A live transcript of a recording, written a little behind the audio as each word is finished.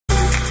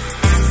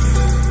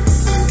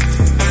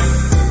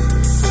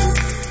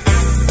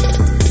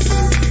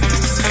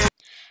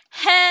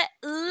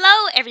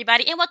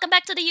everybody, and welcome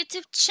back to the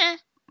YouTube channel.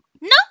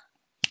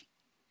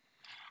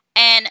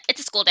 And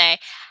it's a school day.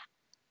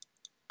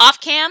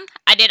 Off cam,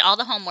 I did all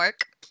the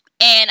homework,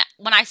 and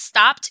when I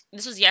stopped,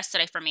 this was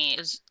yesterday for me. It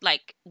was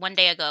like one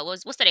day ago.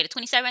 What's today? The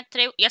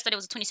 27th. Yesterday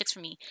was the 26th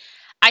for me.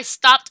 I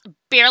stopped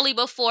barely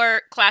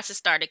before classes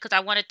started because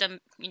I wanted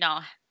them,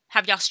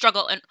 have y'all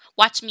struggle and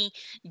watch me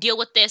deal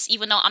with this,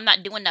 even though I'm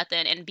not doing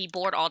nothing and be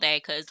bored all day.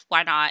 Because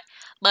why not?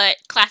 But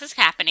class is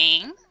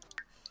happening.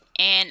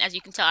 And as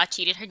you can tell, I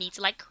cheated her needs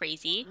like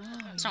crazy.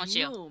 What's wrong with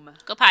you?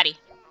 Go potty.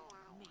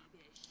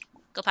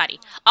 Go potty.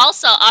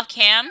 Also, off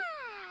cam,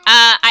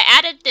 I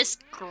added this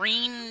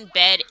green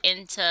bed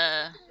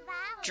into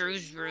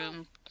Drew's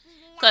room.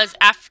 Because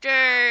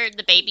after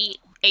the baby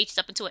ages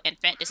up into an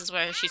infant, this is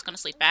where she's going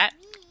to sleep at.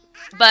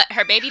 But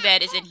her baby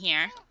bed is in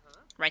here.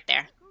 Right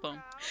there.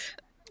 Boom.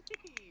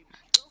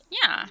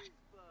 Yeah.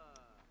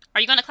 Are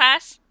you going to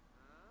class?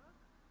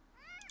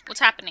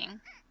 What's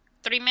happening?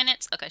 3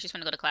 minutes? Okay, she's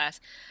going to go to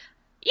class.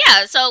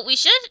 Yeah, so we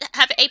should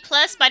have an A+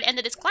 by the end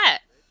of this class.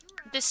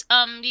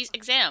 These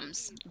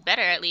exams.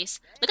 Better, at least.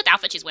 Look at the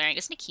outfit she's wearing.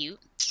 Isn't it cute?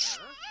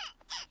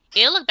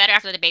 It'll look better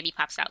after the baby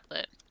pops out,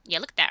 but yeah,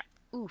 look at that.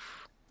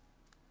 Oof.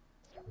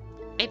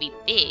 Baby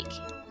big.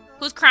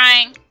 Who's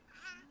crying?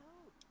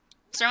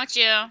 What's wrong with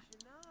you?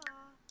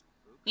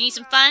 You need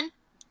some fun?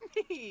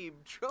 Hey,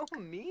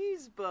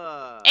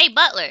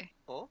 Butler.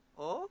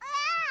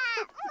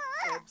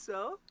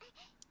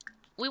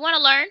 We want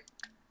to learn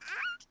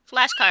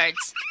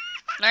flashcards.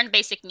 Learn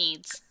basic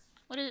needs.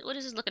 What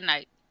is this looking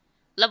like?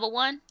 Level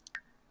 1?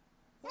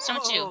 What's wrong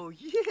with you?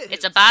 Yes.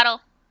 It's a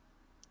bottle.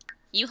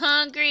 You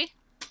hungry?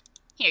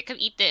 Here, come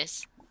eat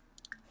this.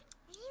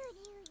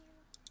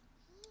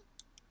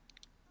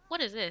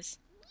 What is this?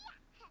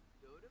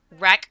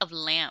 Rack of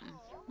lamb.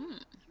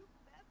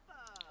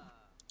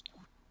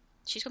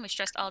 She's gonna be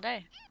stressed all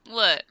day.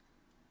 What?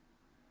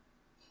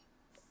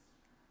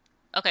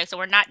 Okay, so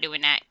we're not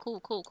doing that.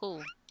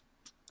 Cool.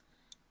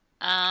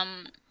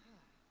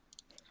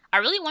 I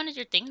really wanted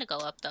your thing to go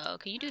up, though.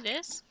 Can you do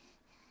this?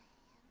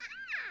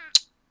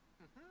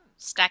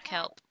 Stack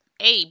help.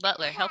 Hey,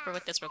 Butler, help her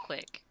with this real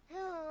quick.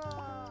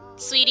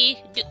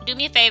 Sweetie, do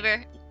me a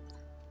favor.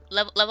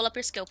 Level up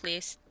your skill,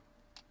 please.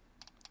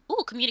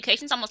 Ooh,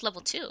 communication's almost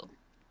level 2.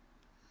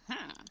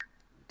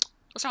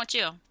 What's wrong with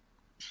you?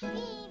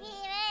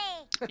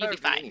 You'll be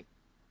fine.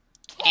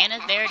 Anna,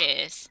 there it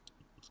is.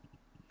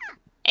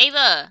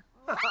 Ava!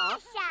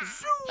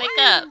 Wake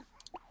up.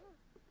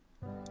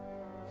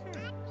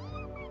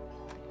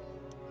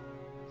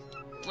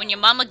 When your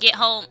mama get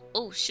home...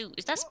 Oh, shoot.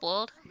 Is that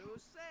spoiled?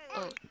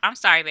 Oh, I'm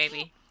sorry,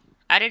 baby.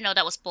 I didn't know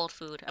that was spoiled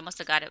food. I must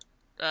have got it.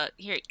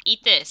 Here,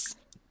 eat this.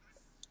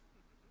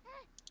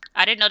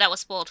 I didn't know that was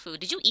spoiled food.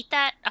 Did you eat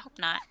that? I hope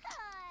not.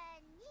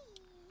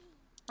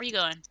 Where you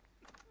going?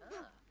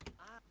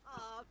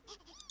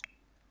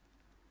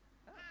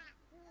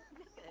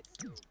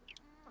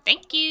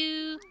 Thank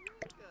you.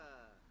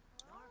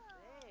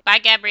 Bye,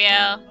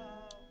 Gabrielle.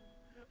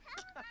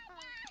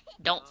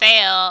 Don't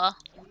fail.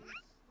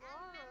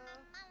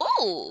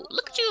 Oh,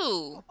 look at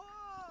you.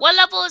 What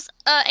level is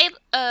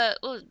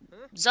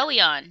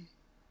Zoe on?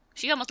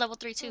 She almost level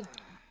 3 too.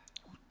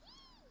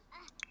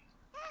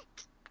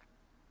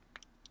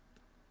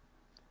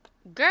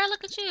 Girl,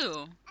 look at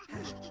you.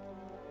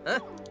 Huh?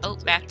 Oh,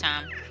 bath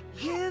time.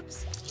 Did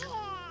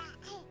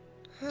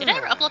I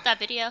ever upload that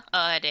video? Oh,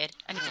 I did.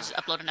 I need to just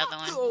upload another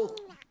one.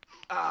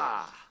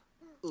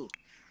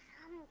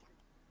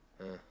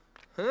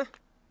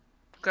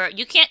 Girl,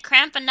 you can't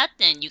cram for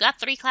nothing. You got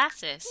 3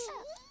 classes.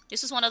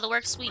 This is one of the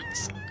work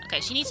suites. Okay,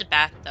 she needs a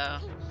bath, though.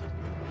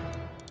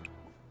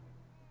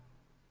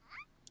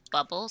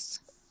 Bubbles?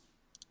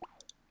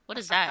 What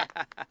is that?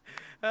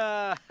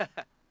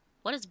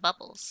 What is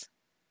bubbles?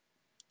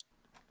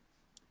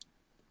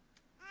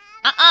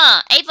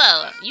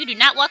 Ava, you do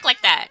not walk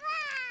like that.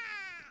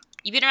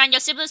 You been around your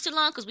siblings too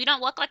long? Because we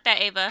don't walk like that,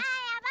 Ava.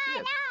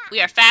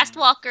 We are fast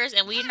walkers,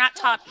 and we are not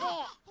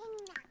toddling.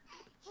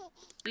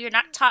 We are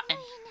not toddling.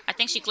 I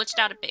think she glitched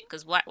out a bit,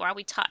 because why are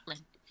we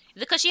toddling?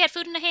 Is it because she had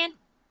food in her hand?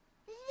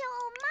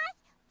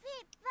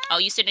 Oh,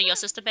 you sitting in your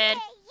sister's bed?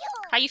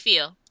 How you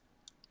feel?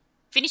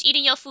 Finish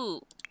eating your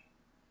food.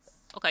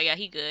 Okay, yeah,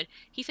 he good.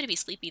 He finna be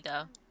sleepy,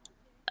 though.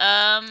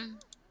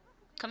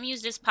 Come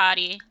use this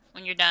potty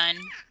when you're done.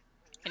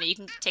 And then you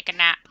can take a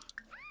nap.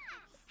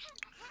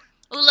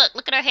 Oh,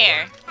 look at her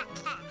hair.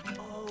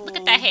 Look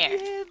at that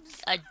hair.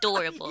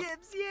 Adorable.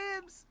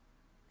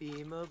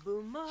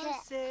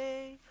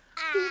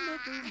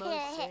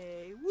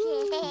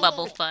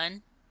 Bubble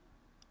fun.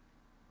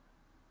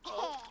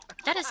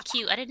 That is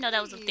cute. I didn't know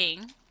that was a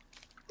thing.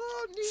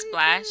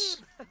 Splash.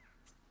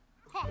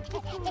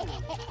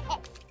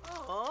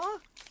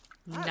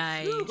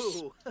 Nice.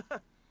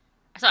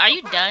 So are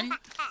you done?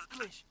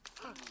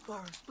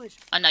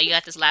 Oh no, you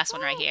got this last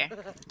one right here.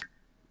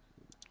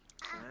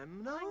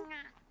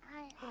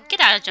 Get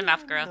out of your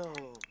mouth, girl.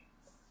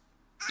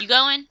 You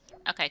going?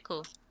 Okay,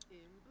 cool.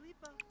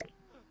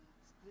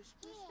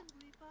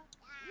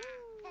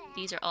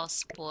 These are all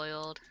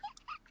spoiled.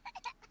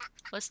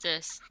 What's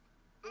this?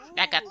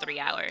 That got 3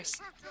 hours.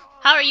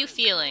 How are you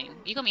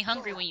feeling? You're gonna be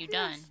hungry when you're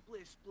done.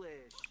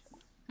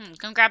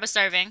 Come grab a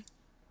serving.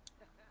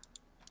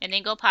 And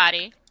then go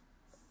potty.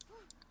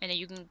 And then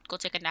you can go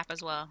take a nap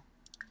as well.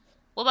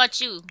 What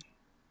about you?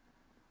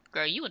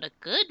 Girl, you in a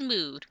good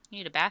mood. You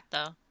need a bath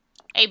though.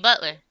 Hey,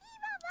 butler.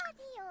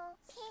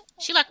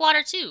 She like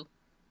water too.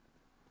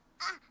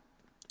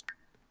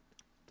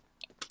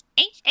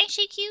 Ain't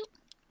she cute?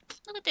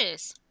 Look at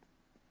this.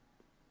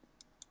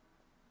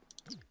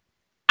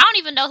 I don't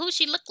even know who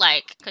she looked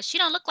like. Because she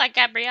don't look like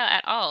Gabrielle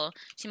at all.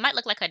 She might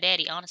look like her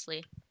daddy,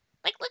 honestly.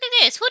 Like, look at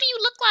this. Who do you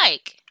look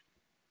like?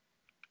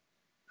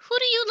 Who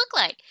do you look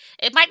like?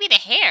 It might be the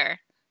hair.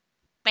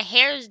 The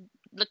hair's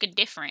looking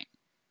different.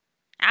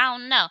 I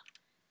don't know.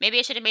 Maybe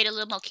I should have made it a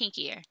little more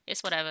kinkier.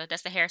 It's whatever.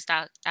 That's the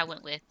hairstyle I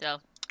went with,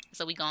 though. That's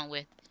what we going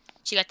with.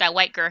 She got that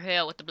white girl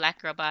hair with the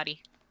black girl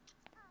body.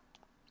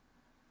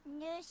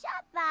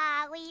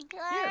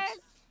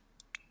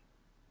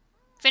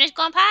 Finish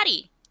going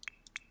potty.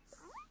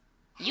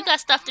 You got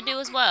stuff to do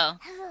as well.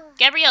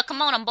 Gabrielle,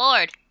 come on, I'm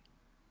bored.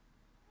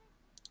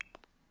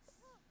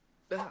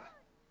 I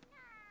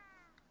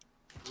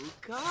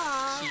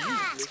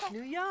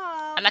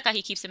like how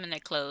he keeps them in their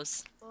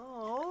clothes.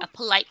 A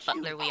polite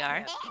butler we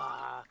are.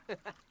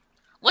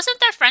 Wasn't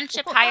their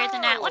friendship higher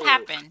than that? What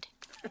happened?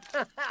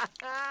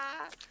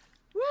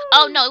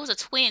 Oh no, it was a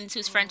twins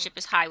whose friendship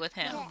is high with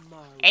him.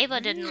 Ava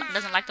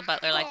doesn't like the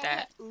butler like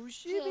that.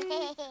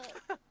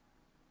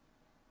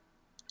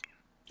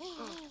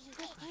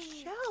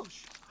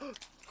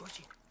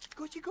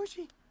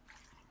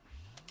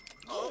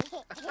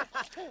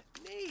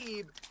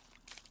 Neeb.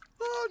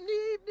 Oh,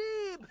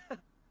 Neeb.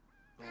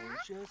 Oh,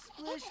 just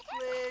splish,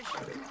 splish.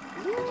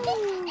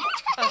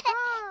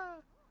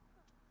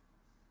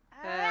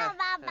 Hey,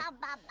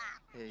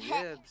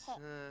 Yibs.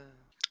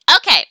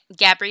 Okay,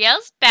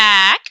 Gabrielle's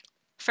back.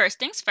 First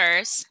things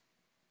first.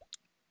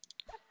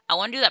 I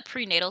want to do that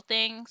prenatal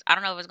thing. I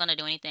don't know if it's going to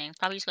do anything.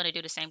 Probably just going to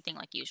do the same thing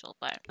like usual,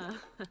 but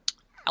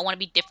I want to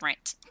be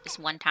different this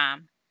one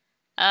time.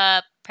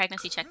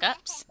 Pregnancy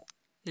checkups.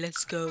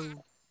 Let's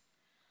go.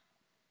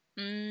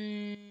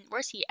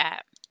 Where's he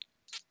at?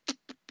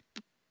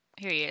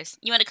 Here he is.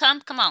 You want to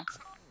come? Come on.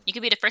 You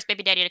could be the first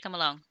baby daddy to come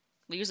along.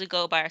 We usually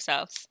go by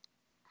ourselves.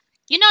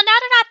 You know, now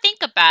that I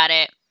think about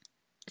it,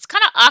 it's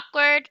kind of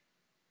awkward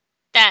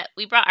that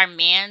we brought our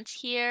mans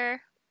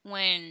here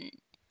when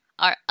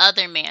our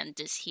other man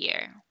is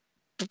here.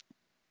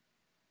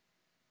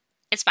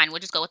 It's fine. We'll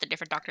just go with a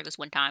different doctor this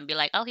one time. Be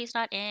like, oh, he's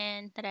not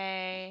in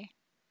today.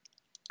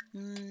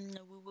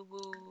 Woo woo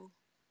woo.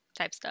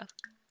 Type stuff.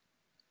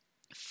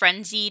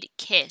 Frenzied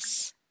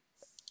kiss.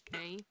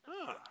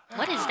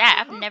 What is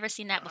that? I've never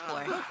seen that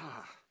before.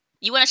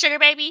 You want a sugar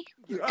baby?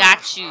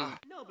 Got you.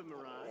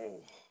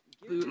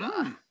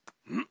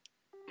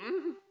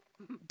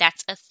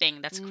 That's a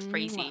thing. That's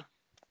crazy.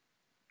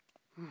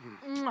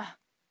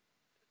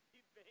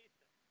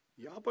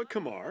 Yaba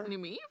Kamar.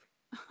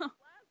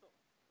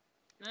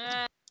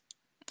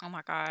 Oh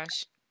my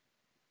gosh.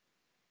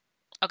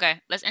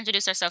 Okay, let's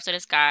introduce ourselves to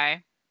this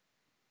guy.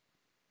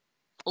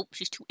 Oh,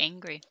 she's too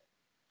angry.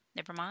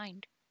 Never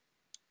mind.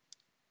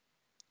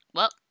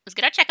 Well, let's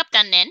get our checkup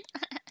done then.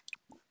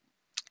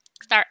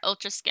 Start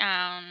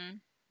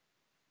ultrasound.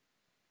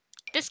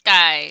 This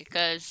guy,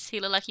 because he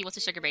looked like he wants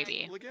a sugar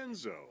baby.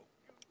 Legenzo.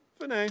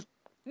 Fene.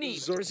 Come on.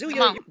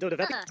 Zorzulia.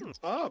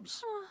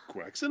 Obs.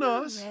 Quacks and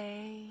us.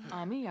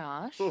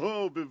 Amiyash.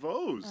 Oh,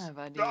 bivos.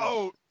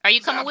 Oh, Are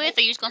you coming with,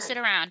 or are you just going to sit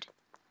around?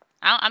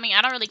 I mean,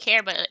 I don't really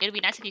care, but it'd be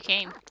nice if you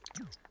came.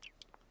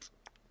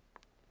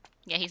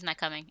 Yeah, he's not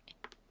coming.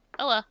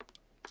 Oh well.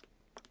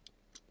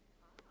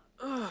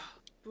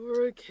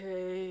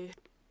 Burake.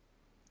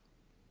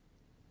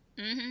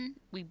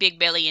 We big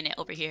belly in it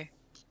over here.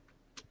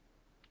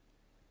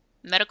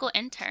 Medical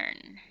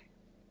intern.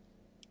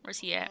 Where's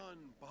he at?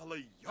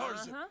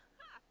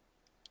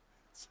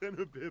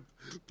 Zenabib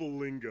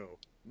Bolingo.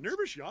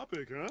 Nervous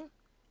Yapik, huh?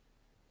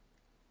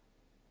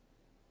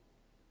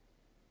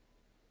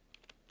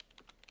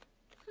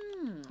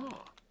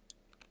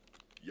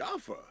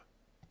 Yafa.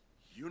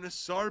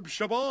 Unisarb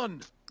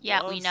Shaban.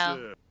 Yeah, we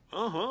know.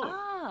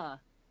 Ah.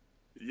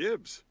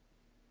 Yibs.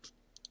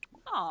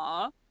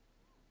 Aw.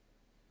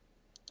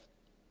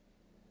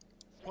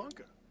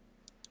 Ponka.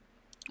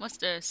 What's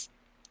this?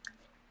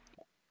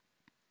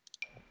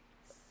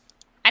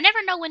 I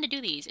never know when to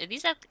do these. Are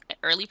these like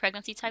early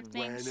pregnancy type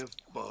things? Wan of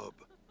Bub.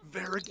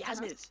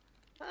 Varigazmis.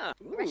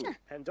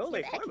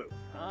 Handole Farmu.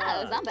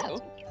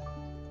 Zambo.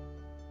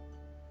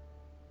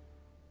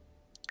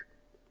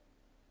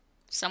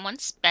 Someone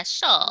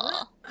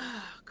special.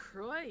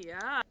 Croy,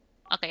 yeah.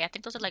 Okay, I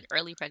think those are like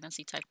early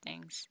pregnancy type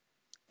things.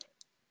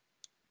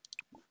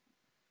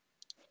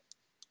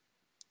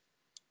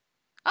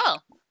 Oh.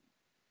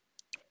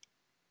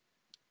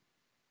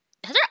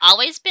 Has there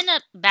always been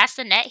a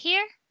bassinet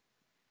here?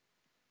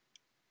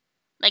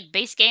 Like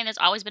base game, there's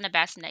always been a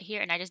bassinet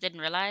here and I just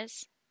didn't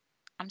realize?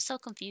 I'm so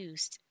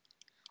confused.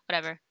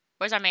 Whatever.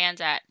 Where's our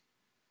man's at?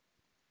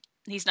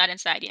 He's not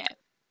inside yet.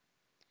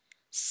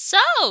 So,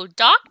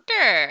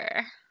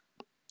 doctor.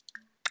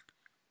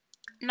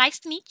 Nice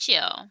to meet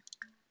you.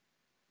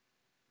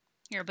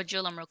 Here,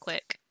 bejewel him real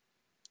quick.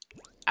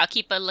 I'll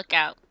keep a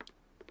lookout.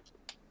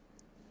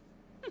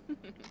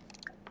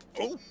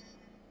 Oh.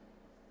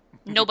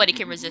 Nobody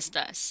can resist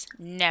us.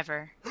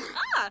 Never.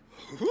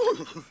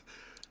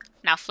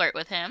 Now flirt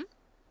with him.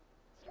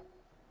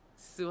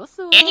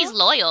 And he's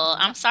loyal.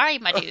 I'm sorry,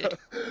 my dude.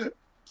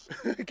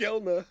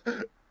 Gelna.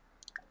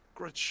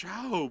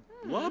 Grachow.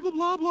 Blah, blah,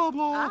 blah, blah,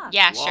 blah.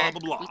 Yeah, Blah, sure.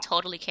 blah, blah. We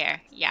totally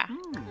care. Yeah.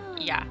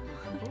 Yeah.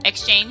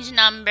 Exchange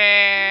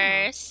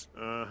numbers.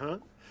 Uh-huh.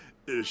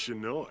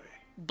 Ishinoi.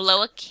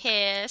 Blow a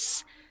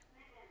kiss.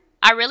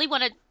 I really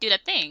want to do the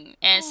thing.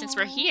 And since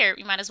we're here,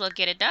 we might as well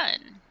get it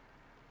done.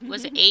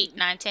 Was it 8,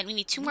 9, 10? We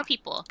need 2 more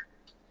people.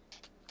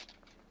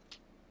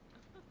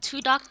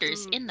 2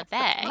 doctors in the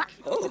bag.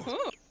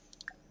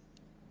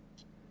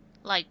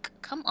 Like,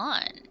 come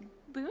on.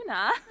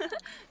 Buna.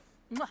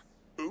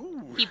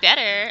 Ooh. He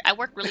better. I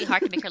worked really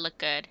hard to make her look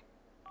good.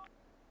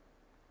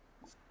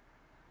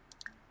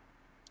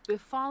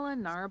 Bifala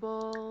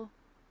Narble.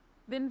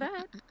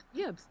 Vinvat.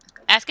 Yibs.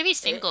 Ask if he's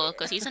single,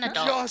 because he's an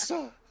adult.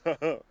 Jasa.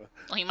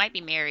 Well, he might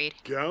be married.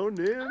 Gown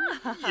in.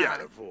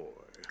 Yataboy.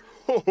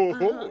 Ho, ho,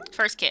 ho.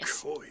 First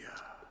kiss.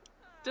 Koya.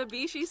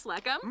 Dabishi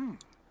Slekam.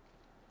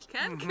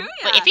 Ken Kuya.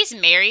 But if he's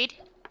married...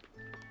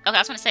 Okay, I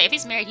was going to say, if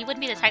he's married, he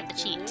wouldn't be the type to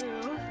cheat.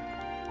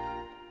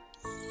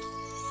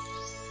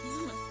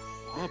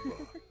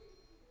 Papa.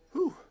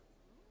 Whew.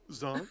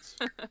 Zants.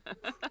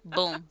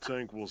 Boom.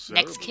 Tank will say.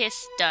 Next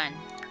kiss, done.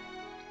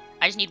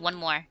 I just need one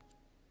more.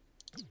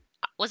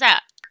 What's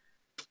that?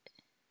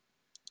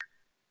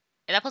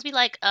 Is that supposed to be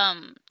like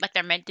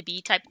they're meant to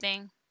be type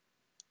thing?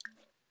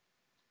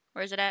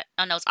 Where is it at?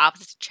 Oh no, it's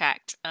opposite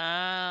attract.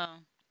 Oh.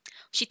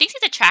 She thinks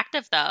he's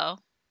attractive though.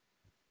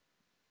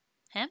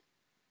 Him?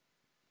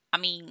 I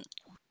mean,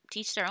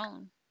 teach their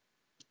own.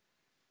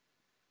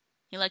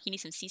 You like you need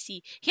some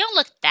CC. He don't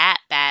look that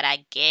bad,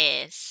 I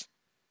guess.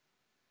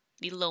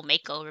 Need a little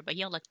makeover, but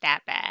he don't look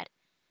that bad.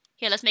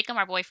 Here, let's make him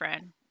our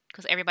boyfriend.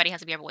 Because everybody has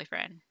to be our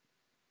boyfriend.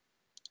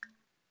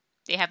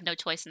 They have no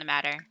choice in the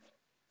matter.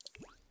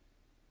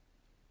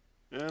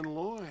 And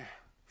Loy.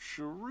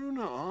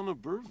 Sharuna Anna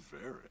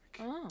Berveric.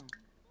 Oh.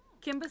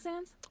 Kimba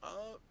Sands?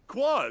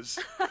 Quaz.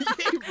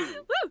 Yebu.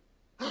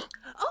 Woo!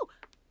 Oh!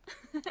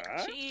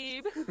 Huh?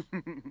 Cheeb.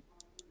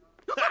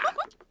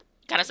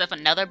 Got herself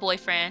another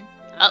boyfriend.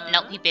 Oh,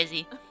 no, he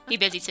busy. He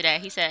busy today.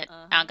 He said,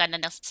 I don't got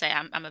nothing else to say.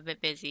 I'm a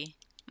bit busy.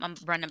 I'm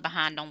running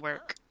behind on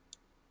work.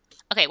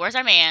 Okay, where's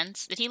our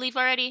mans? Did he leave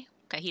already?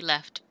 Okay, he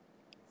left.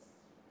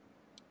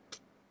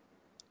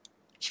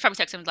 She probably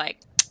texted him like,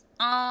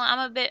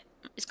 oh,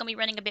 it's gonna be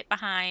running a bit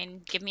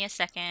behind. Give me a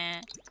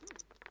second.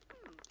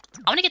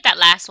 I want to get that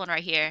last one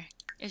right here.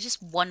 It's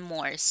just one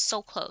more. It's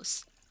so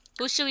close.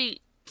 Who should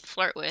we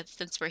flirt with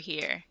since we're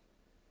here?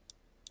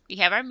 We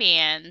have our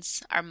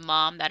mans. Our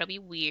mom, that'll be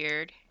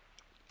weird.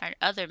 Our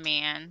other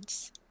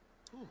mans.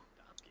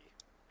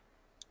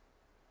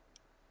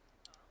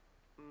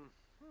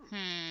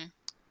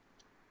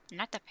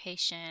 Not the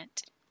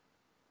patient.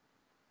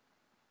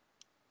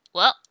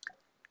 Well,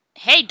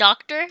 hey,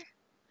 doctor.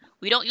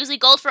 We don't usually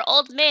go for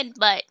old men,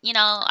 but, you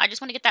know, I just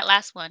want to get that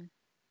last one.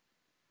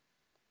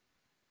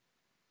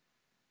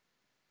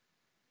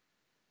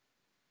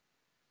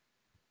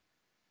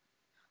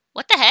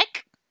 What the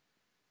heck?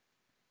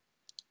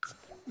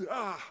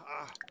 Huh.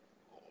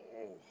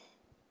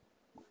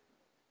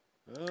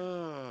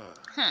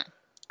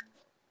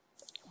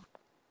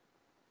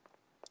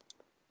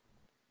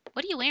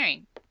 What are you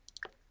wearing?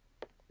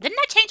 Didn't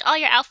that change all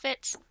your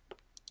outfits?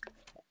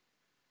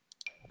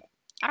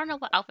 I don't know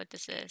what outfit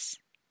this is.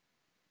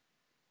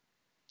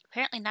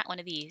 Apparently not one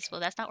of these. Well,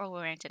 that's not what we're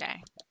wearing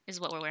today. This is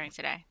what we're wearing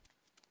today.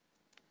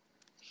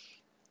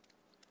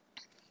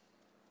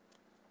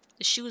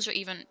 The shoes are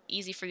even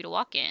easy for you to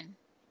walk in.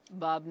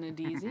 Bob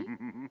Nadizi.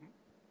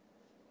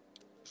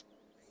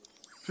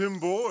 Tim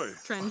Boy.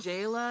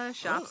 Trangela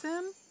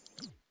Shopsim.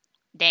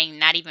 Dang,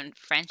 not even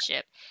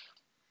friendship.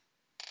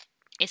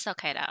 It's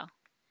okay though.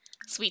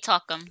 Sweet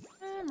talk 'em.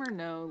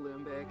 Murno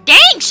Lumbik.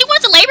 Dang, she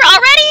wants to labor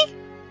already?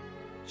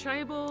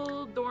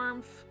 Tribal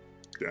Dormf.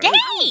 Dang!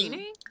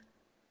 Alini?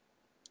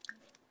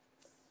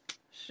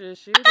 I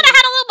thought I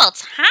had a little more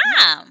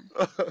time.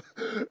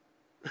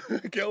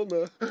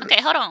 Gelna.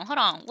 Okay, hold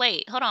on.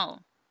 Wait, hold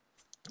on.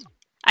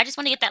 I just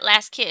want to get that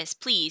last kiss,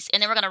 please.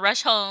 And then we're going to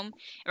rush home. And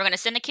we're going to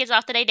send the kids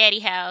off to their daddy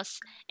house.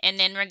 And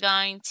then we're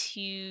going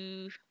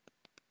to...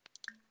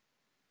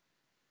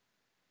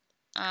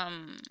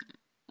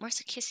 Where's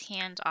the kiss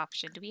hand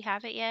option? Do we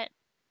have it yet?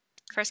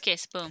 First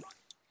kiss, boom.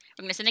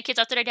 We're going to send the kids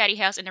off to their daddy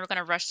house. And then we're going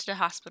to rush to the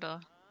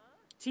hospital.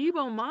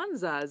 Tibo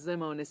Manza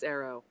Zimonis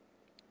Arrow.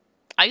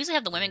 I usually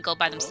have the women go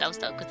by themselves,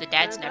 though. Because the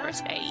dads never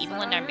stay. Even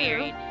when they're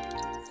married.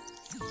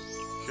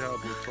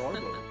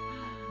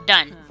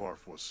 Done.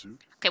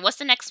 Okay, what's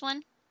the next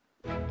one?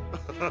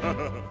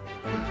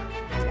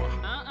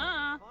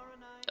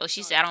 Oh,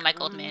 she said I don't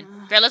like old men.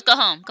 Girl, let's go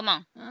home. Come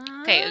on.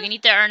 Okay, we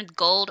need to earn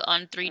gold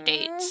on 3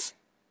 dates.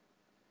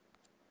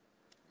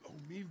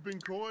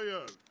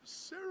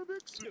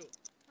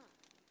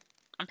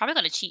 I'm probably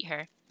gonna cheat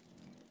her.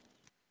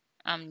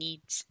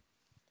 needs.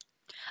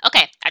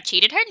 Okay, I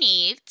cheated her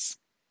needs.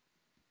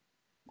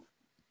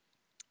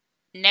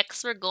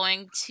 Next, we're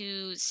going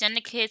to send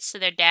the kids to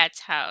their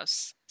dad's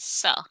house.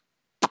 So,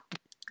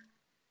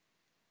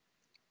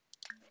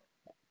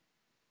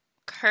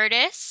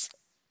 Curtis,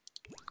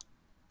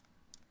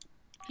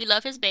 he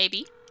love his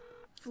baby.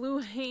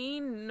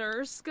 Fluhane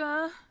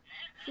Nurska.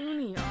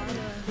 Funiana.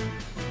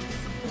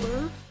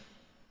 Fluf.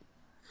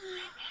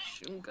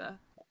 Shunka.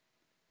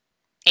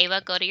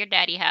 Ava, go to your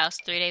daddy house.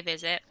 3-day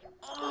visit.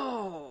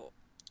 Oh.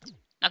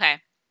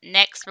 Okay.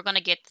 Next, we're gonna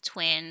get the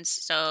twins.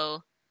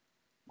 So,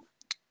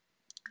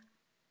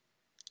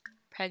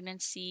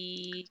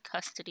 pregnancy,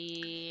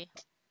 custody,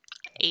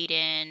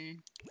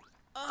 Aiden.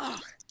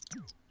 Ugh.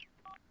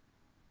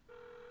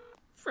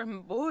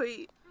 From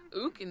boy,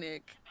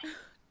 Ukinik.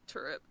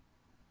 Trip.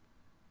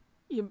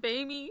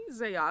 Yabami,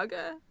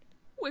 Zayaga.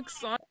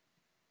 Wixon,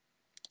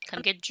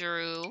 Come get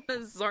Drew.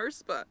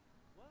 Zarspa.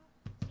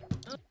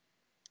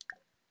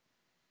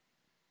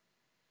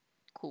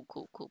 Cool.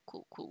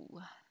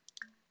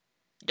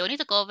 Do I need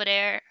to go over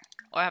there,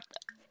 or have to?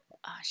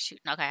 Oh shoot!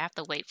 Okay, I have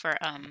to wait for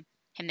him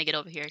to get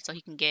over here so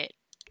he can get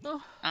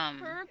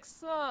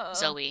Perksa.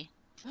 Zoe.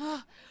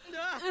 Oh,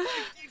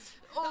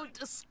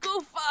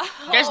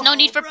 Descoofa. There's no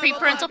need for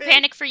pre-parental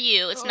panic for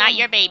you. It's not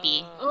your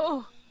baby.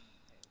 Oh.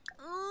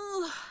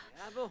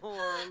 Have a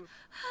horn.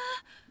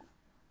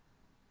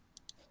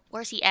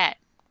 Where's he at?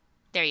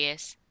 There he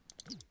is.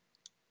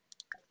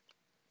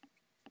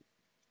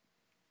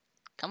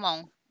 Come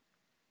on.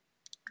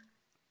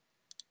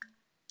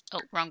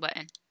 Oh, wrong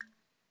button.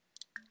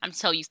 I'm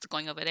so used to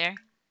going over there.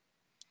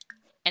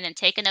 And then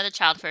take another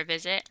child for a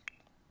visit.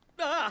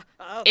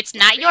 It's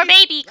not your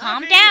baby.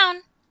 Calm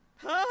down.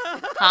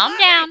 Calm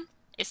down.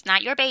 It's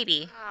not your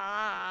baby.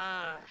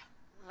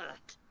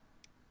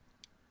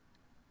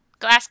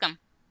 Go ask him.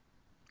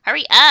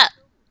 Hurry up.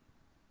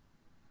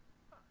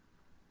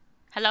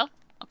 Hello?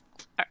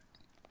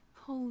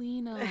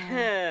 Polina.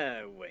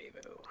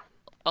 Wavu.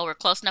 Oh, we're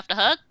close enough to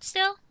hug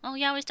still? Oh,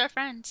 yeah, we still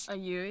friends.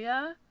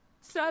 Ayuya.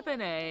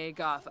 Sapene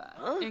Gafa.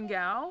 Huh?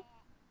 Ingao.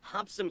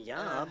 Hop some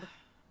yob.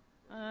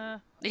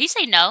 Did he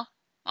say no?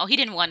 Oh, he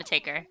didn't want to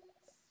take her.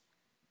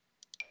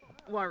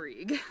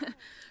 Warig.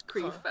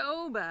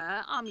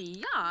 Creefoba.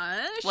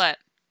 Amiyash. What?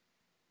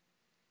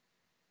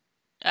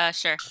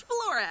 Sure.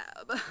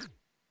 Florab.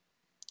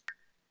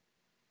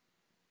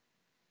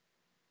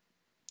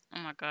 Oh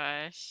my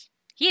gosh.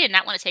 He did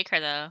not want to take her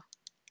though.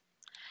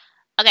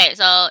 Okay,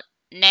 so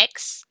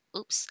next.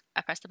 Oops,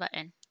 I pressed the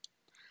button.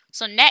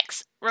 So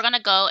next, we're gonna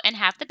go and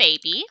have the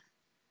baby.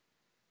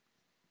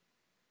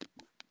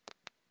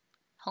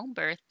 Home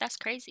birth? That's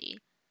crazy.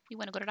 We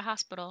want to go to the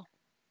hospital.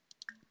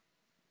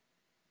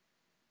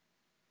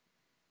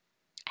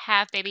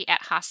 Have baby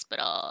at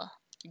hospital.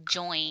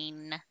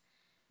 Join.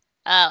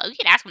 We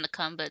can ask them to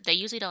come, but they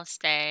usually don't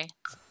stay.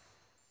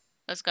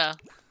 Let's go.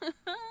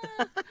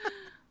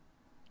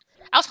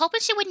 I was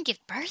hoping she wouldn't give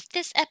birth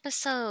this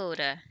episode.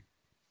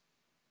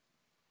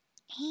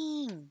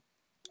 Dang.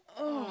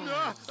 Oh,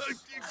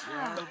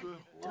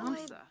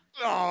 Dumpsa.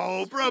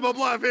 Brabba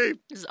Blaffy.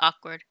 This is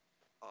awkward.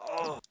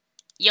 Oh.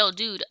 Yo,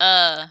 dude,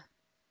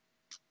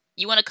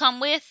 you wanna come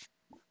with?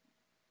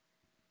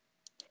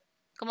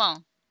 Come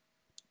on.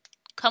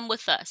 Come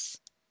with us.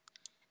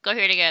 Go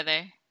here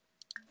together.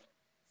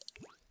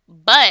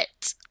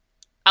 But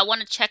I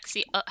want to check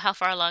see how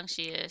far along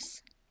she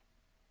is.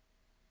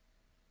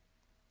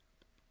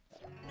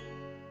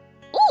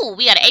 Ooh,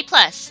 we got an A+.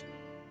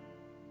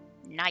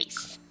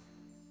 Nice.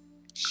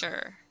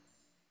 Sure.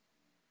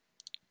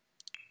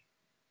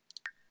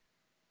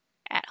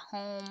 At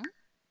home.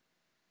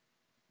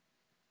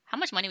 How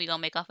much money we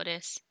gonna make off of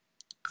this?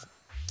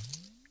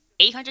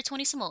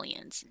 820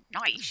 simoleons.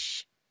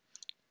 Nice.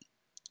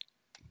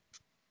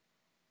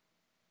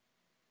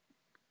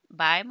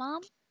 Bye,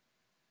 Mom.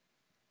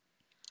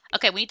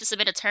 Okay, we need to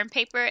submit a term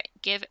paper,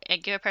 give a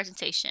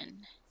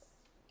presentation.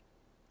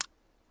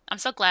 I'm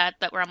so glad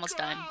that we're almost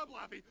done.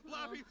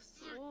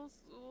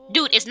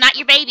 Dude, it's not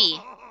your baby.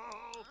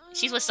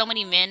 She's with so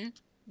many men,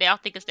 they all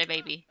think it's their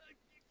baby.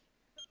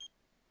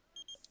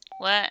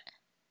 What?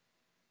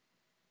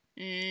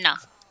 No.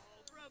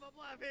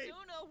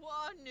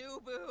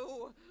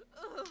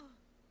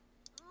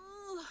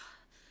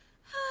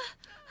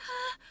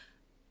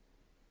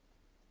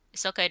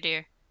 It's okay,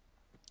 dear.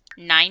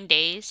 9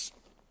 days.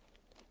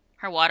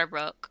 Her water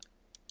broke.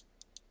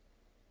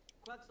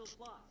 Quexel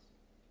plus.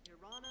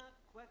 Irana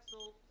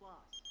Quexel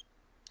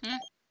plus.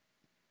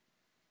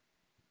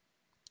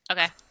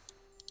 Okay.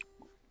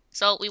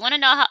 So we want to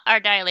know how our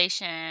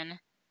dilation.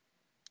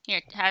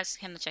 Here, ask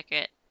him to check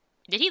it.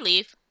 Did he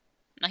leave?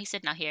 No, he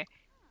said not here.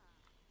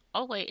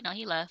 Oh wait, no,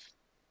 he left.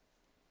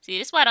 See,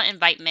 this is why I don't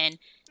invite men.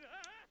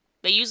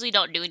 They usually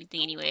don't do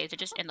anything anyways. They're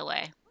just in the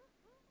way.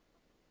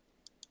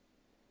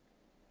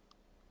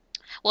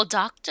 Well,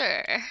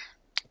 doctor,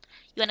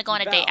 you want to go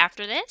on a date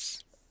after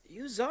this?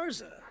 You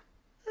Zarza.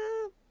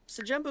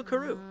 Sajembu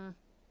Karu.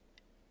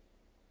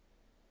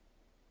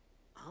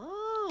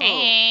 Oh.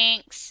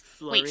 Thanks.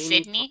 Wait, Florini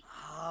Sydney?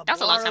 That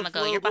was a long time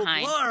ago. You're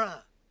behind.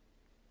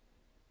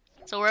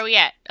 So where are we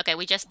at? Okay,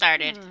 we just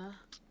started.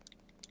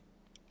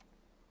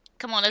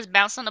 Come on, let's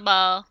bounce on the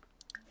ball.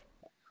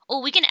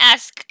 Oh, we can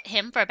ask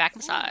him for a back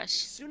massage.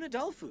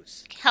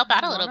 Sunadolphus. Help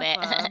out a little bit.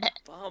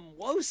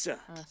 Bomwosa.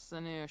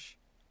 Sanish.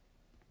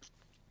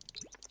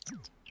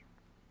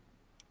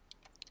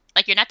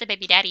 Like, you're not the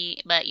baby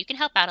daddy, but you can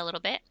help out a little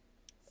bit.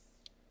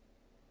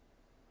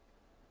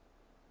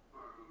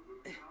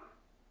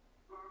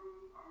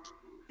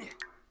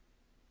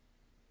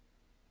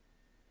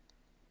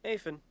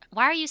 Aphin.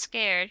 Why are you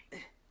scared?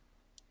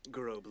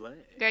 Groble.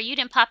 Girl, you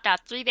done popped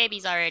out 3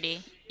 babies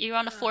already. You're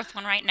on the 4th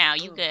one right now.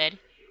 You good.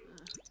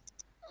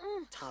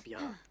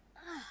 Tabia.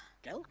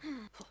 Gel.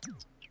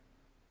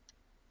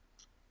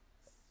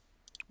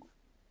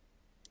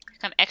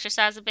 Come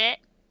exercise a bit.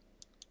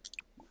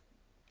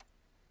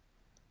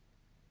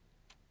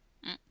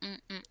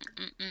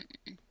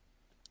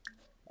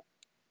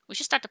 We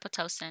should start the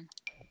Pitocin.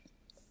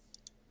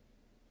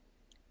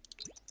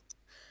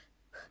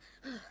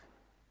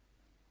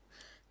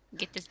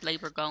 Get this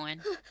labor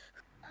going.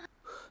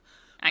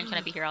 I ain't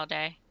gonna be here all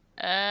day.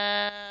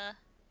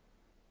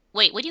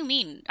 Wait, what do you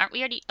mean? Aren't we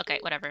already... Okay,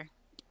 whatever.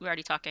 We're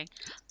already talking.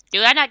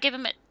 Did I not give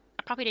him... I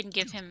probably didn't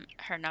give him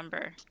her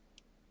number.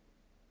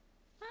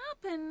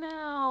 Happen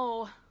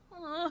now.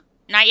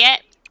 Not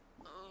yet?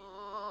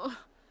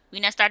 We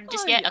not started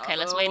just yet? Okay,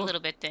 let's wait a little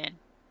bit then.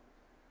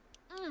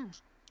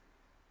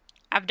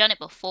 I've done it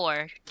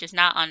before, just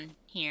not on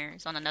here.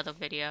 It's on another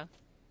video.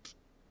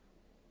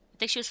 I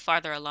think she was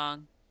farther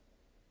along.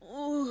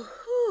 Girl,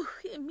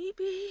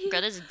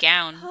 this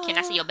gown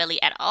cannot see your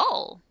belly at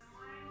all.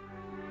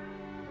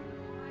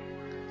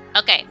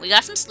 Okay, we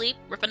got some sleep.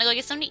 We're gonna go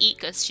get something to eat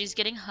because she's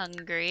getting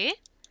hungry.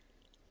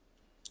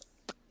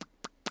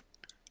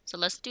 So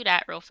let's do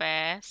that real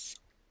fast.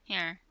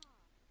 Here.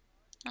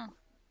 Oh.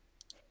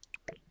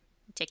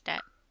 Take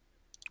that.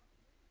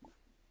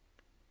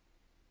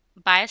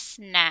 Buy a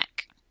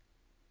snack.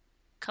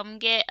 Come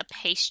get a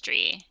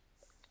pastry.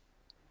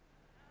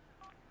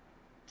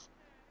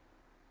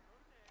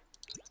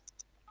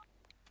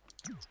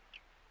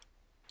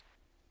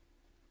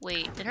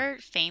 Wait, did her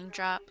fame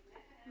drop?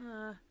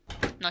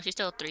 No, she's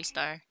still a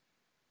 3-star.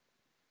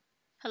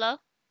 Hello?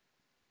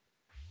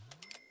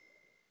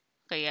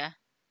 Okay, yeah.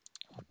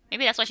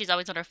 Maybe that's why she's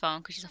always on her phone,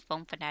 because she's a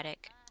phone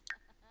fanatic.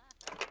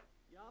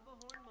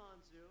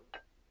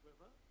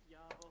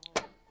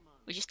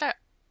 We should start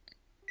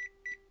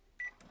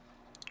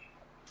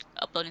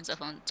uploading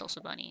stuff on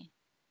Social Bunny.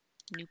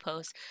 New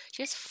post.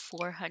 She has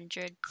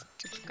 400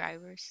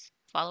 subscribers.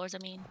 Followers, I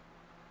mean.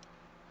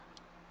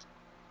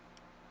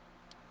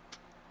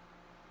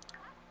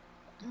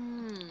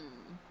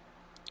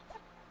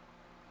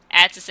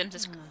 Add to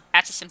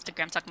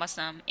Simstagram, talking about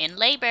some in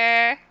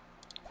labor.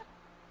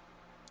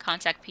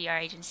 Contact PR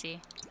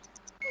agency.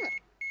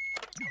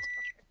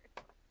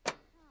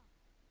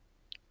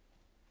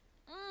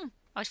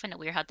 I always find it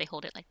weird how they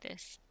hold it like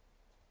this.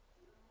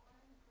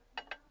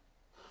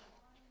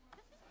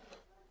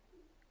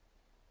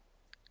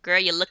 Girl,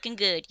 you're looking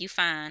good. You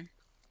fine.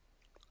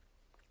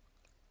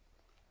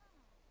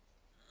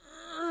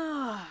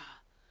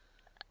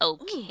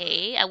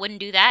 Okay, I wouldn't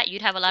do that.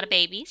 You'd have a lot of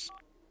babies.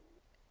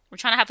 We're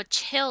trying to have a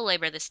chill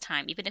labor this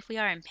time, even if we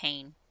are in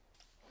pain.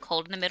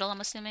 Cold in the middle, I'm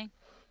assuming?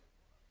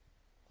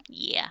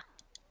 Yeah.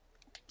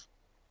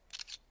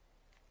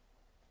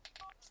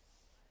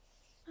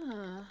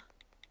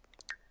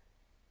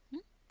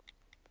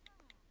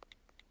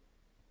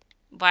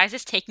 Why is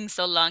this taking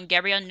so long?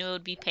 Gabrielle knew it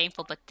would be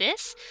painful, but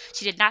this?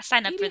 She did not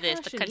sign up for this.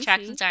 The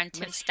contractions are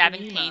intense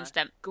stabbing pains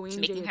that's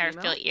making her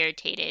feel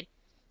irritated.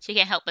 She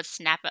can't help but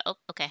snap it. Oh,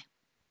 okay.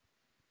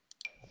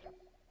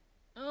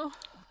 Oh,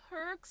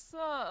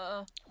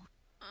 Herxa.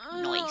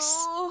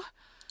 Nice.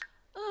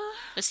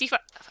 Let's see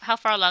how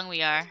far along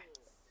we are.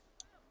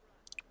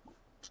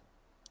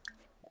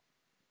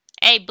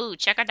 Hey, Boo,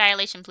 check our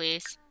dilation,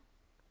 please.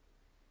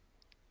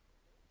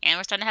 And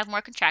we're starting to have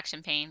more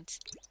contraction pains.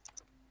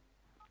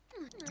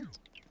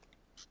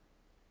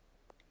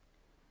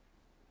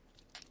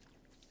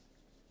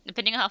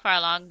 Depending on how far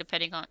along,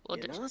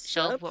 we'll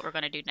show what we're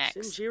gonna do next.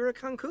 Sinjira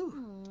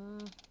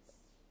Kanku.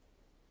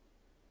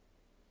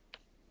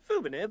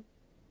 Fubanib.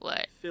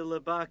 What?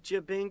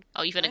 Filibakja Bink.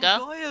 Oh, you finna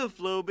go? Goya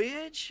flow,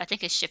 bitch. I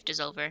think his shift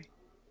is over.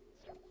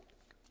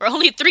 We're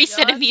only 3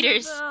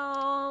 centimeters.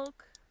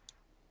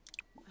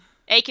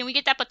 Hey, can we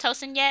get that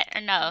Pitocin yet,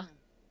 or no?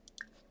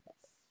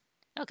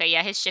 Okay,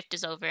 yeah, his shift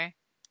is over.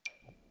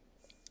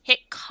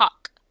 Hit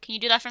cock. Can you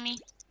do that for me?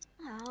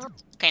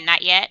 Okay,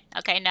 not yet.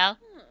 Okay, no.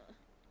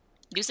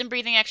 Do some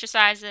breathing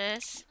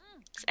exercises.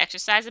 Let's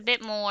exercise a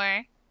bit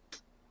more.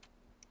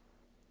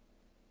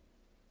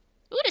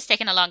 Ooh, this is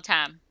taking a long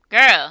time.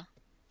 Girl.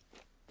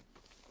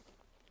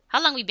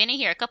 How long we been in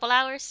here? A couple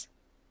hours?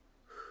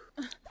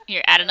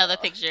 Here, add another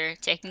picture.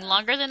 Taking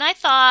longer than I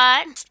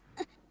thought.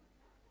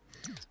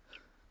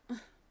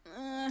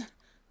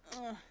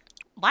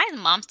 Why is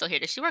mom still here?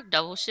 Does she work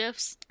double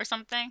shifts or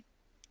something?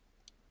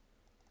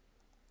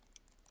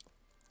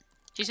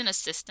 She's an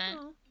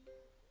assistant.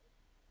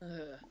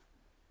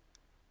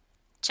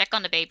 Check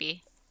on the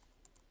baby.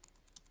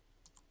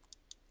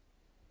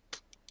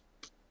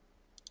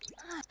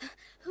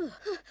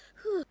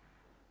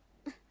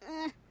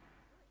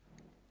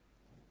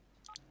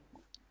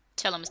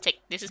 Tell him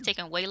this is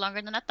taking way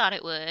longer than I thought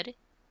it would.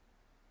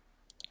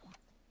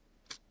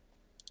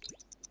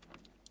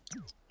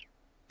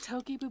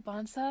 Toki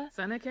Bubansa?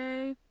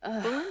 Seneke?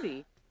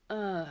 Burundi?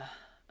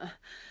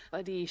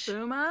 Badish.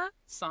 Buma?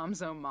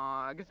 Samzo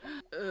Mog.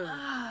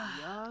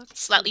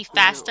 Slightly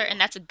faster, and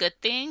that's a good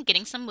thing.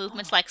 Getting some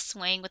movements like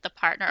swaying with a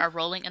partner or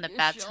rolling in the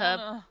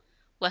bathtub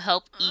will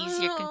help ease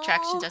your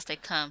contractions as they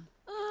come.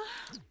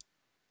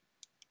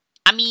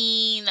 I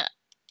mean,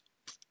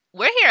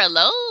 we're here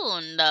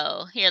alone,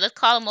 though. Here, let's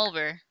call him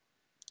over.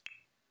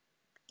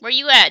 Where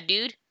you at,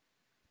 dude?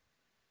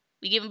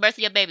 We giving birth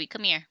to your baby.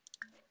 Come here.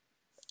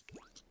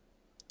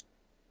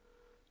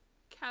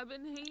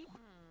 Cabinate?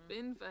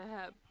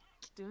 Binfaheb.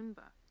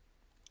 Dunba.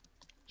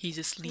 He's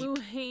asleep.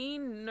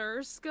 Luhain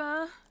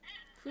Nurska?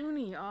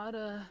 Funi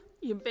Ada.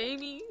 Your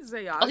baby?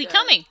 Zayaga. Oh, he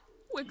coming.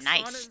 Wixana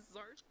Nice.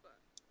 Zarshba.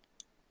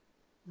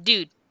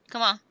 Dude,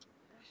 come on.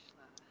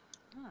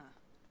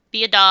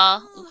 Be a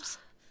doll. Oops.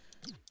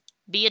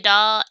 Be a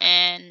doll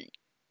and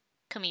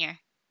come here.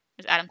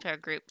 Let's add him to our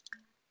group.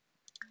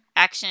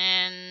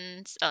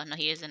 Actions. Oh, no,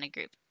 he is in a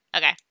group.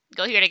 Okay.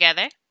 Go here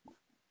together.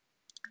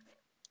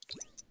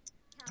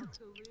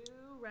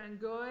 Kalkalu,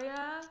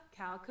 Rangoya,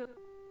 Kalkalu.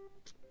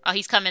 Oh,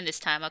 he's coming this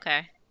time.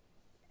 Okay.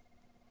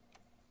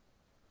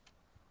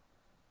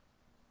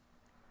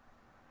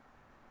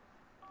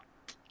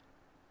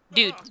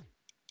 Dude.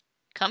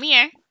 Come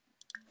here.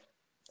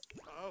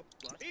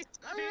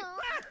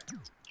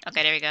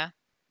 Okay, there we go.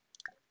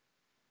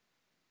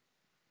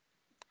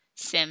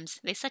 Sims.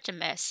 They such a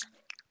mess.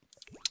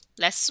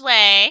 Let's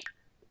sway.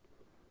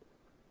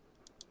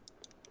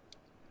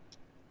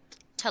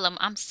 Tell him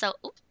I'm so...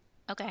 Ooh,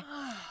 okay.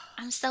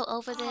 I'm so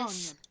over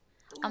this.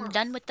 I'm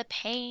done with the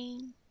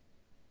pain.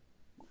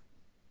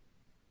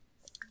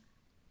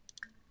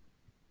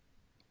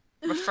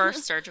 Refer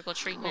surgical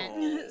treatment.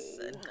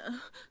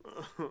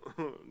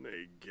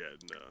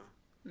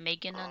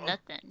 Making a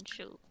nothing.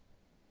 Shoot.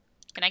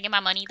 Can I get my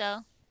money,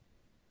 though?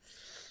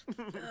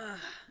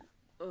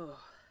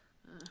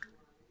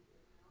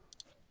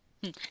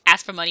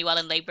 Ask for money while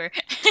in labor.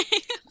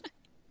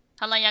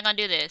 How long y'all gonna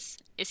do this?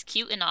 It's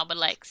cute and all, but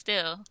like,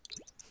 still.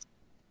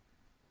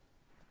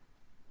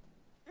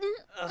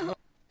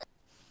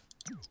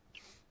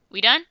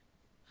 We done?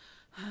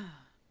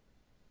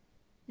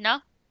 No?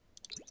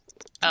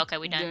 Oh, okay,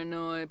 we done.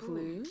 Denoy,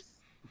 please.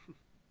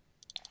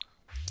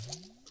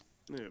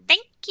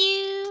 Thank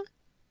you.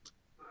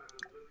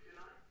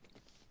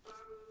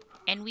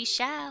 And we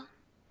shall.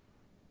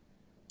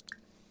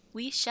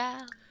 We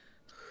shall.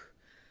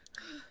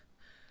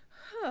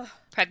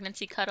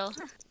 Pregnancy cuddle.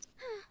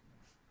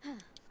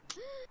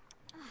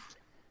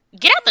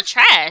 Get out the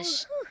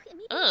trash.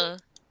 Ugh.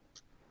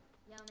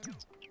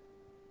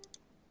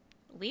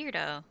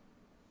 Weirdo.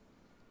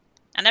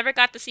 I never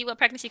got to see what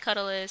pregnancy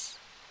cuddle is.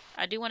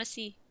 I do want to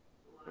see.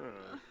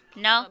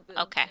 No?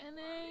 Okay.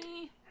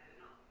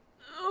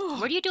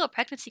 Where do you do a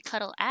pregnancy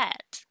cuddle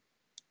at?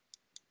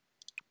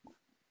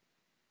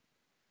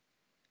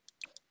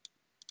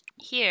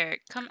 Here,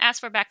 come ask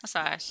for a back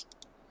massage.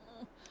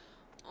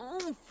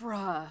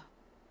 Umfra.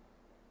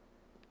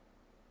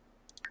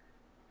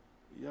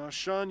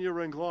 Yashan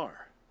Yarenglar.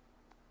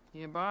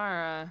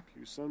 Yabara.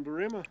 Pierson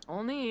Barima.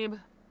 Onib.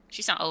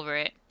 She's not over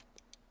it.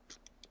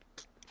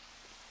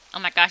 Oh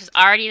my gosh, it's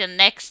already the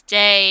next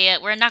day.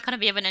 We're not going to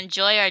be able to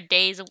enjoy our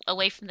days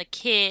away from the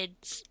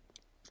kids.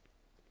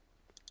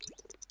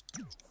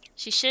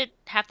 She should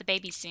have the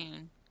baby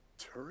soon.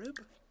 Turib?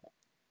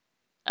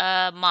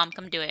 Mom,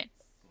 come do it.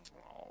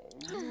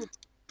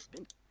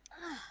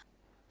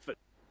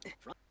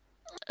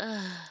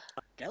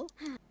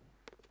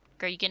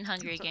 Girl, you getting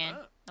hungry again.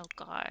 Oh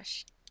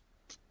gosh.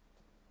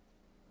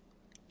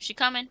 She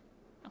coming?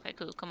 Okay,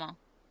 cool. Come on.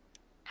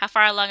 How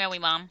far along are we,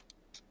 Mom?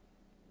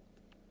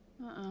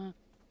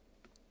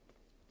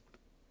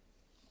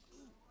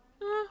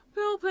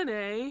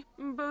 Pilpane.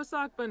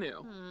 Bosak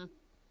Banu.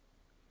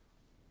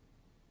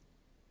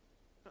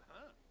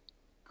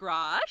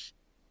 Grosh?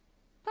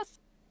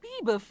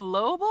 Paspiba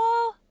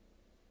Flowball?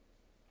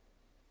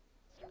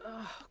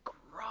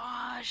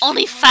 Grosh.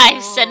 Only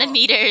 5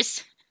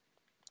 centimeters.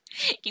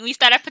 Can we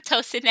start our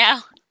Pitocin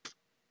now?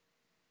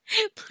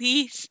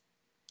 Please.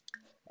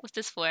 What's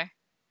this for?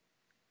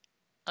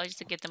 Oh, just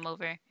to get them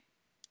over.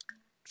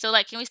 So,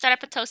 like, can we start our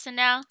Pitocin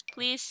now,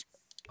 please?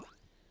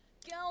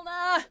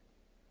 Gelna!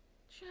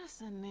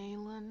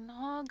 Jessanela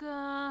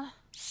Naga.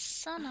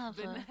 Son of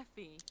a...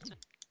 Benefi.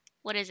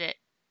 What is it?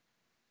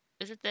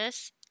 Is it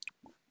this?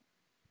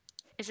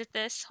 Is it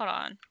this? Hold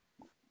on.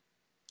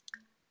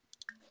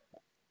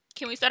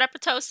 Can we start our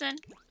Pitocin?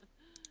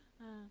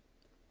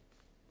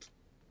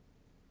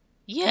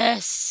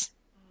 Yes!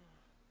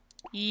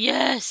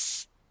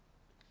 Yes!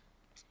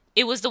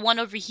 It was the one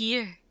over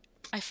here.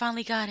 I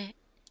finally got it.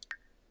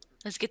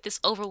 Let's get this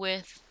over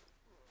with.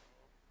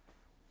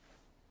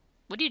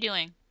 What are you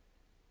doing?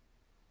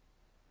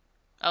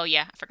 Oh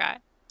yeah, I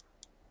forgot.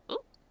 Ooh.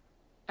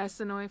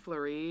 Essenoi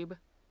Florib.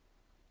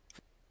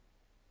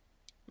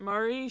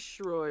 Marie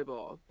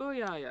Schroebel.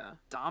 Booyaya.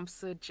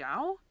 Damsa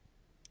Jiao?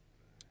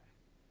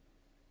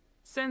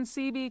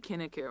 Sensibi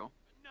Kiniku.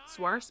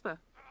 Swarspa.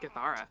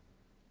 Githara.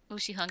 Oh,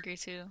 she hungry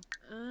too.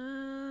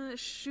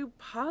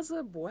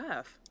 Shupaza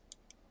Buef.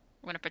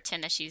 We're gonna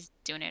pretend that she's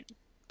doing it.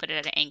 Put it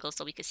at an angle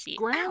so we can see it.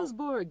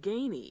 Gransbor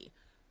Gaini.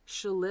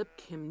 Shalip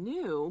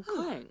Kimnu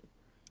Kling.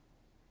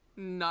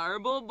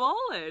 Narble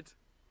Bullet.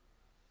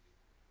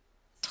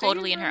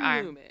 Totally in her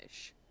arm.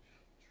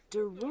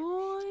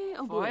 Deroy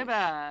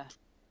Oboiba.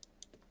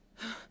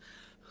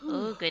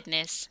 Oh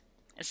goodness.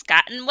 It's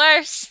gotten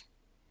worse.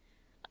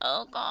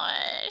 Oh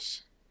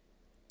gosh.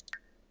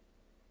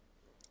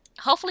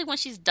 Hopefully when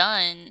she's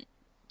done,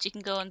 she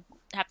can go and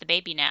have the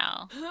baby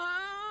now.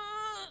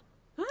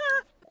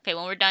 Okay,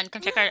 when we're done,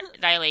 come check our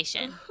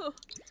dilation.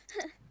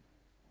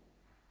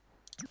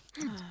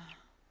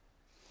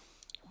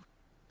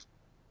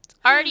 It's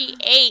already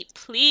 8,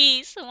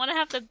 please. I want to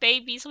have the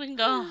baby so we can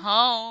go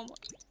home.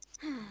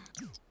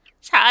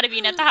 It's tired of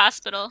being at the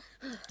hospital.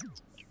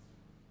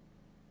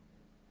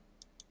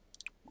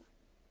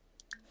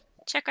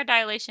 Check our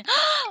dilation.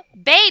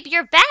 Babe,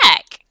 you're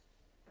back!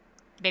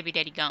 Baby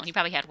daddy gone. He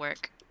probably had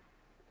work.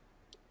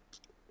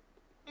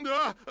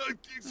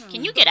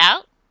 Can you get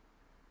out?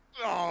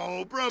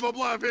 Oh, brother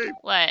Bluffy.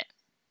 What?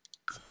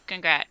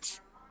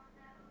 Congrats.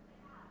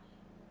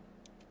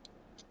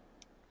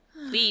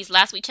 Please,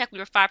 last we checked we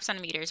were 5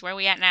 centimeters. Where are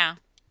we at now?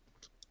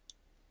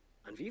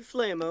 Anvi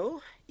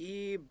Flamo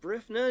e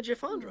Brifna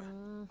Jafandra.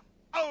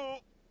 Oh.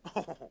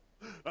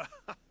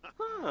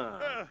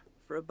 Huh.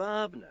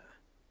 Frababna.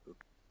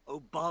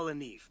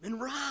 Obalanif. And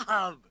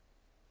Rob.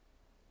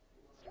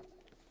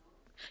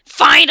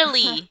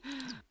 Finally!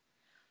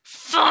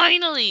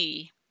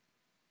 Finally!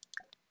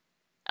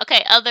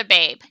 Okay, other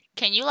babe.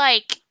 Can you,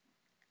 like,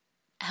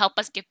 help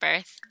us give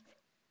birth?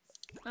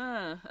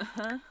 Leonard.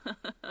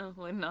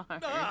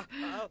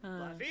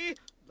 Bluffy.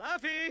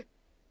 Bluffy.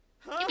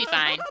 You'll be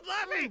fine.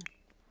 Bluffy.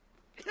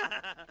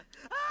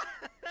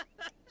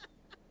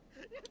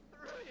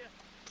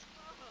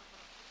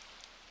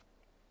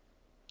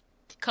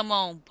 Come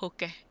on,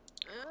 Poke.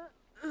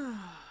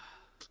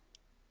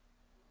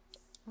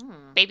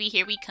 Baby,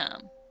 here we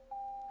come.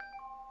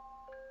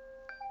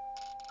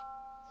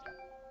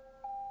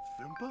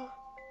 Vimpa?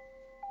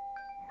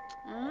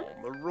 Oh,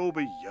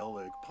 Maroba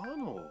Yellig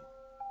Panel.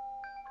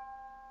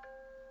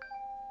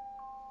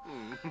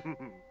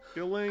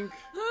 Gilink.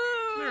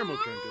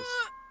 Nermokenkus.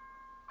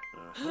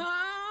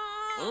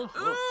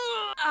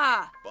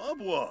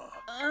 Babwa.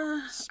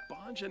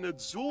 Sponge and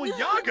Adzul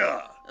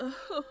Yaga.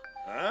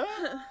 Huh?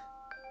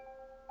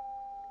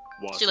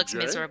 She looks Wasajay?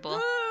 miserable.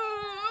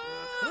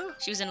 Uh-huh.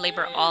 She was in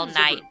labor all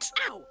night.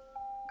 Ow.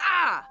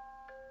 Ah.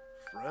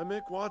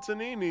 Fremic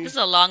Watanini. This is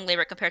a long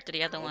labor compared to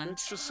the other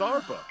ones.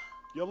 Chisarpa.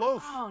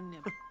 Yalof. Oh,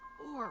 Nib.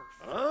 Orf.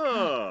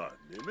 Ah,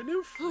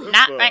 Nimanu Frippa.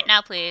 Not right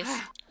now, please.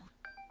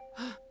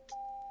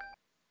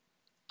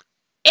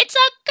 It's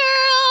a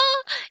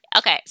girl!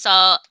 Okay,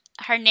 so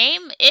her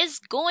name is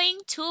going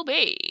to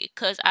be,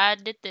 because I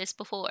did this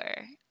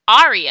before,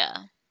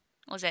 Aria.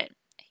 What was it?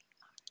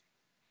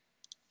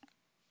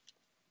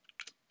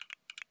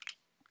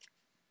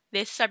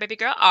 This is our baby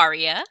girl,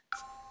 Aria.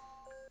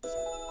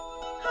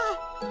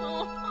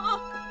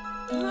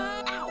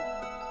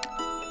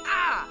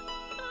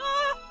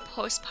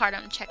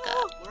 Postpartum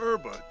checkup.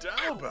 Urba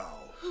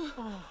Daubao.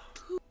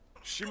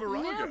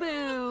 Shimaraga.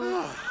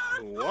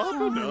 Nabu.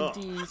 Wapana.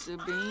 Di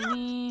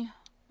Sabini.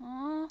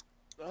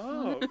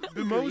 Oh,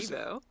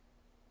 Mimosa.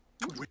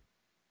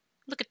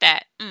 Look at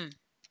that.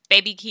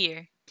 Baby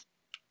here.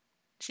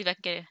 See if I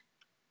can get it.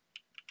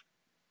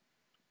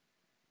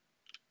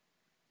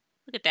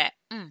 Look at that.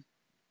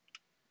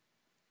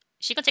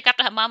 She gonna take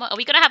after her mama? Are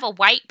we gonna have a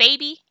white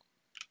baby?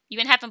 You've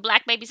been having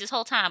black babies this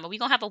whole time. Are we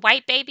gonna have a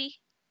white baby?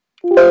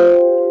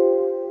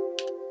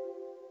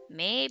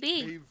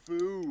 Maybe. Hey,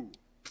 Vu.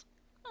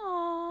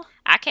 Aw.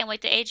 I can't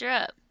wait to age her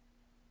up.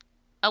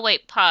 Oh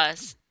wait,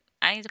 pause.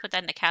 I need to put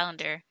that in the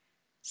calendar.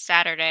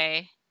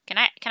 Saturday. Can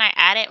I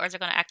add it or is it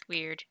gonna act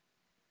weird?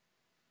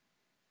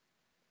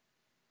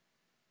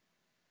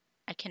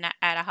 I cannot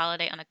add a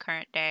holiday on a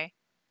current day.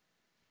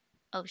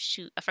 Oh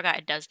shoot, I forgot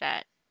it does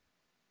that.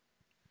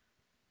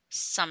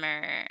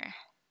 Summer.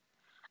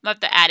 I'm gonna have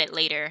to add it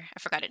later. I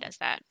forgot it does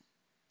that.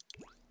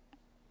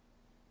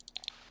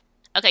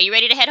 Okay, you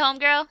ready to head home,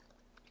 girl?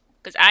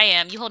 Because I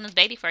am. You holding this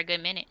baby for a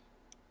good minute.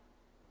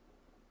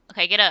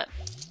 Okay, get up.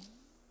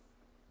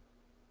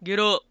 Get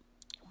up.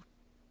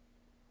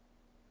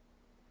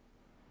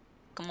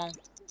 Come on.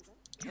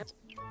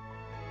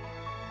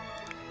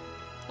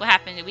 What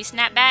happened? Did we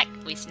snap back?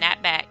 We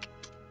snapped back.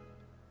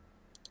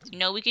 You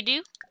know what we could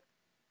do?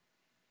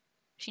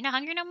 She not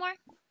hungry no more?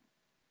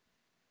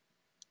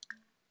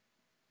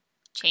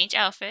 Change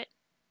outfit.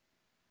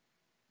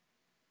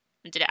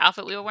 Into the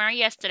outfit we were wearing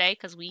yesterday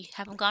because we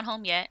haven't gone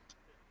home yet.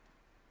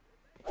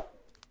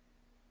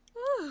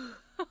 Ooh.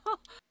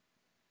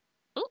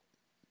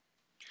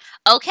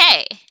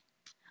 Okay.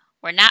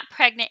 We're not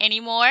pregnant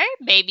anymore.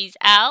 Baby's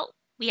out.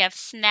 We have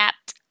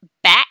snapped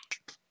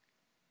back.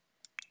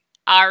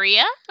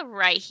 Aria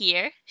right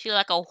here. She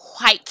look like a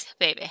white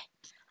baby.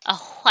 A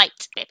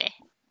white baby.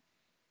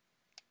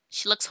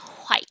 She looks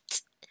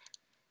white.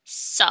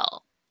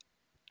 So,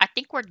 I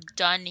think we're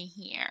done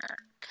here.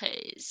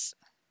 Because,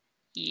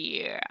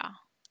 yeah.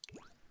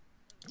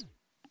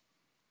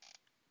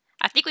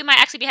 I think we might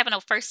actually be having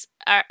our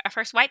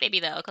first white baby,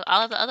 though. Because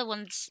all of the other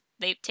ones,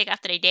 they take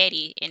after their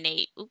daddy. And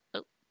they,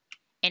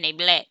 and they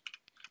black.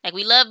 Like,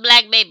 we love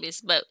black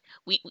babies. But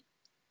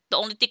the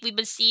only thing we've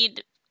been seeing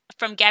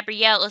from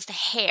Gabrielle is the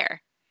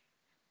hair.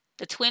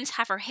 The twins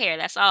have her hair.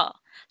 That's all.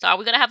 So are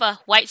we gonna have a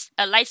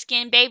light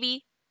skinned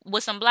baby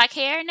with some black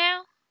hair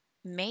now?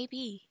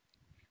 Maybe,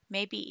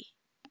 maybe.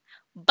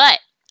 But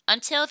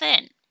until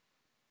then,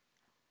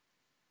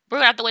 we're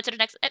gonna have to wait till the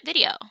next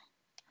video.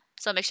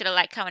 So make sure to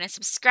like, comment, and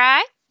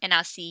subscribe, and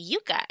I'll see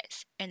you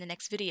guys in the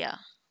next video.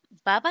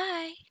 Bye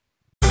bye.